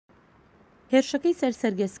هێرشەکەی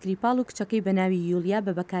سەرسەرگە سکریپال و کچەکەی بەناوی یولیا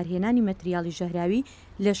بە بەکارهێنانی مەتریاڵی ژەهراوی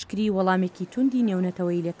لەشکری وەڵامێکی توندی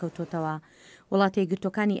نێونەتەوەی لێکەوتۆتەوە. وڵاتە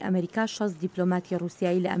یەکگرتووەکانی ئەمریکا 6 دیپلۆماتی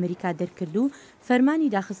ڕوسیایی لە ئەمریکا دەرکرد و فەرمانی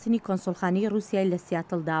داخستنی کۆنسڵخانەی ڕوسیای لە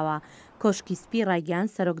سیاتڵ داوە. کۆشکی سپی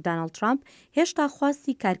ڕایگەیاند سەرۆک دانەڵد ترامپ هێشتا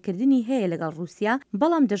خواستی کارکردنی هەیە لەگەڵ رووسیا،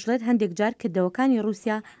 بەڵام دەژڵێت هەندێک جار کردەوەکانی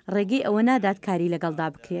رووسیا ڕێگەی ئەوە نادات کاری لەگەڵدا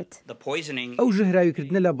بکرێت. ئەو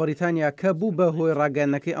ژەهراویکردنە لە بەریتانیا کە بوو بە هۆی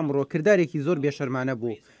ڕاگەیاندنەکەی ئەمڕۆ کردارێکی زۆر بێشەرمانە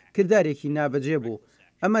بوو، کردارێکی نابەجێ بوو.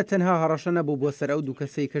 ئەمە تەنها هەڕەشە نەبوو بۆ سەر ئەو دوو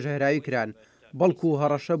کەسەی کە ژەهراوی کران، بەڵکو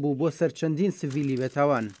هەڕەشە بوو بۆ سەر چەندین سڤیلی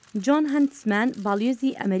بێتاوان. جۆن هەنتسمان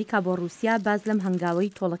باڵیۆزی ئەمریکا بۆ رووسیا باز لەم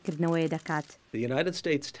هەنگاوەی تۆڵەکردنەوەیە دەکات.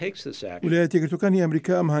 ویلایەتە یەکگرتووەکانی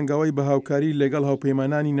ئەمریکا ئەم هەنگاوەی بە هاوکاری لەگەڵ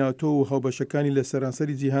هاوپەیمانانی ناتۆ و هاوبەشەکانی لە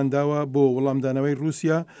سەرانسەری جیهانداوە بۆ وەڵامدانەوەی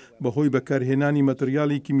رووسیا بەهۆی بەکارهێنانی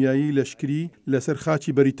مەتریاڵی کیمیایی لەشکری لەسەر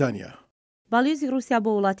خاچی بەریتانیا. باڵیۆزی رووسیا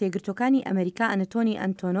بۆ وڵاتە یەکگرتووەکانی ئەمریکا ئەنتۆنی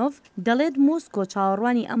ئەنتۆنۆڤ دەڵێت مۆسکۆ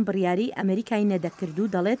چاوەڕوانی ئەم بڕیاری ئەمریکای نەدەکرد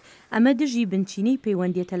و دەڵێت ئەمە دژی بنچینەی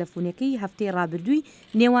پەیوەندیە تەلەفۆنەکەی هەفتەی ڕابردووی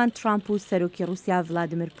نێوان ترامپ و سەرۆکی رووسیا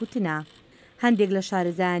ڤلادیمیر پوتینە. هەندێک لە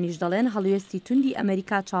شارەزایانیش دەڵێن هەڵوێستی توندی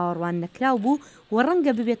ئەمریکا چاوەڕوان نەکراو بوو و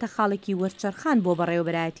ڕەنگە ببێتە خاڵێکی وەرچەرخان بۆ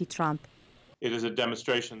بەڕێوەبەرایەتی ترامپ.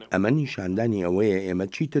 ئەمە نیشاندانی ئەوەیە ئێمە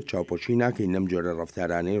چیتر چاوپۆشی ناکەین لەم جۆرە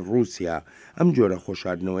ڕەفتارانەی رووسیا. ئەم جۆرە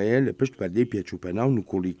خۆشاردنەوەیە لە پشت پەردەی پێچوپەنا و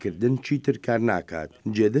نکوڵیکردن چیتر کار ناکات.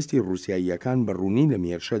 جێدەستی ڕووسیاییەکان بەڕوونی لە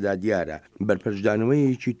مێرشەدا دیارە.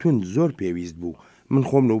 بەرپەرشدانەوەیەکی تند زۆر پێویست بوو. من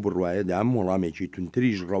خۆم لەو بڕوایەدا وەڵامێکی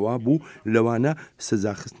تونتریش ڕەوا بوو لەوانە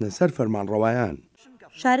سزاخستنە سەر فەرمانڕەوایان.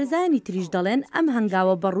 شارەزایانی تریش دەڵێن ئەم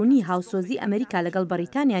هەنگاوە بەڕوونی هاوسۆزی ئەمریکا لەگەڵ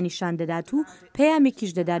بەریتانیا نیشان دەدات و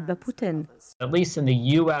پەیامێکیش دەدات بە پوتین.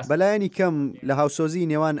 بەلایەنی کەم لە هاوسۆزی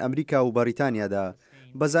نێوان ئەمریکا و بەریتانیادا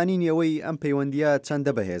بەزانینی ئەوەی ئەم پەیوەندیە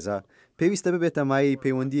چەندە بەهێزە پێویستە ببێتە مایەی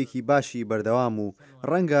پەیوەندیەکی باشی بەردەوام و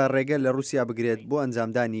ڕەنگە ڕێگە لە رووسیا بگرێت بۆ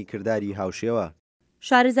ئەنجامدانی کردداری هاوشێوە.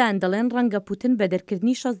 شارەزایان دەڵێن ڕەنگە پوتین بە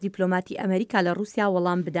دەرکردنی 6 دیپلۆماتی ئەمریکا لە رووسیا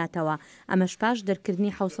وەڵام بداتەوە. ئەمەش پاش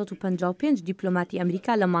دەرکردنی 755 دیپلۆماتی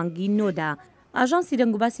ئەمریکا لە مانگی نۆدا. ئاژانسی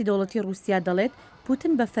دەنگوباسی دەوڵەتی رووسیا دەڵێت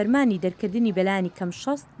پوتین بە فەرمانی دەرکردنی بەلایانی کەم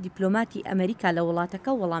 6 دیپلۆماتی ئەمریکا لە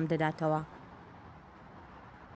وڵاتەکە وەڵام دەداتەوە.